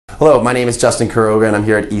Hello, my name is Justin Kuroga and I'm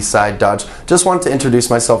here at Eastside Dodge. Just wanted to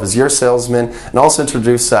introduce myself as your salesman and also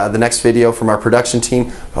introduce the next video from our production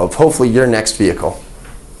team of hopefully your next vehicle.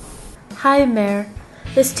 Hi Umair.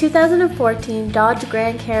 This 2014 Dodge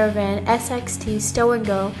Grand Caravan SXT Stow &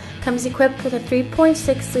 Go comes equipped with a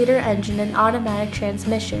 3.6-liter engine and automatic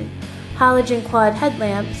transmission, halogen quad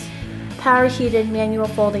headlamps, power-heated manual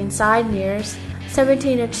folding side mirrors,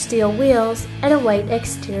 17-inch steel wheels, and a white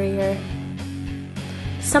exterior.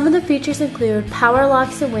 Some of the features include power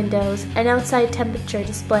locks and windows, an outside temperature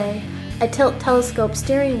display, a tilt telescope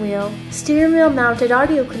steering wheel mounted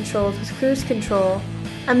audio controls with cruise control,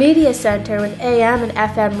 a media center with AM and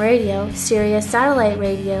FM radio, Sirius satellite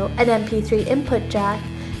radio, an MP3 input jack,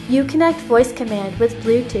 Uconnect voice command with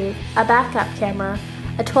Bluetooth, a backup camera,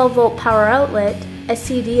 a 12-volt power outlet, a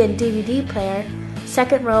CD and DVD player,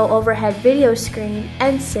 second row overhead video screen,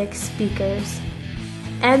 and 6 speakers.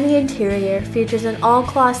 And the interior features an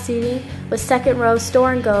all-cloth seating with second row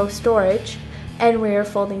store-and-go storage and rear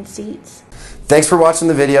folding seats. Thanks for watching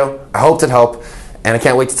the video. I hope it helped, and I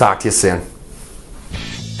can't wait to talk to you soon.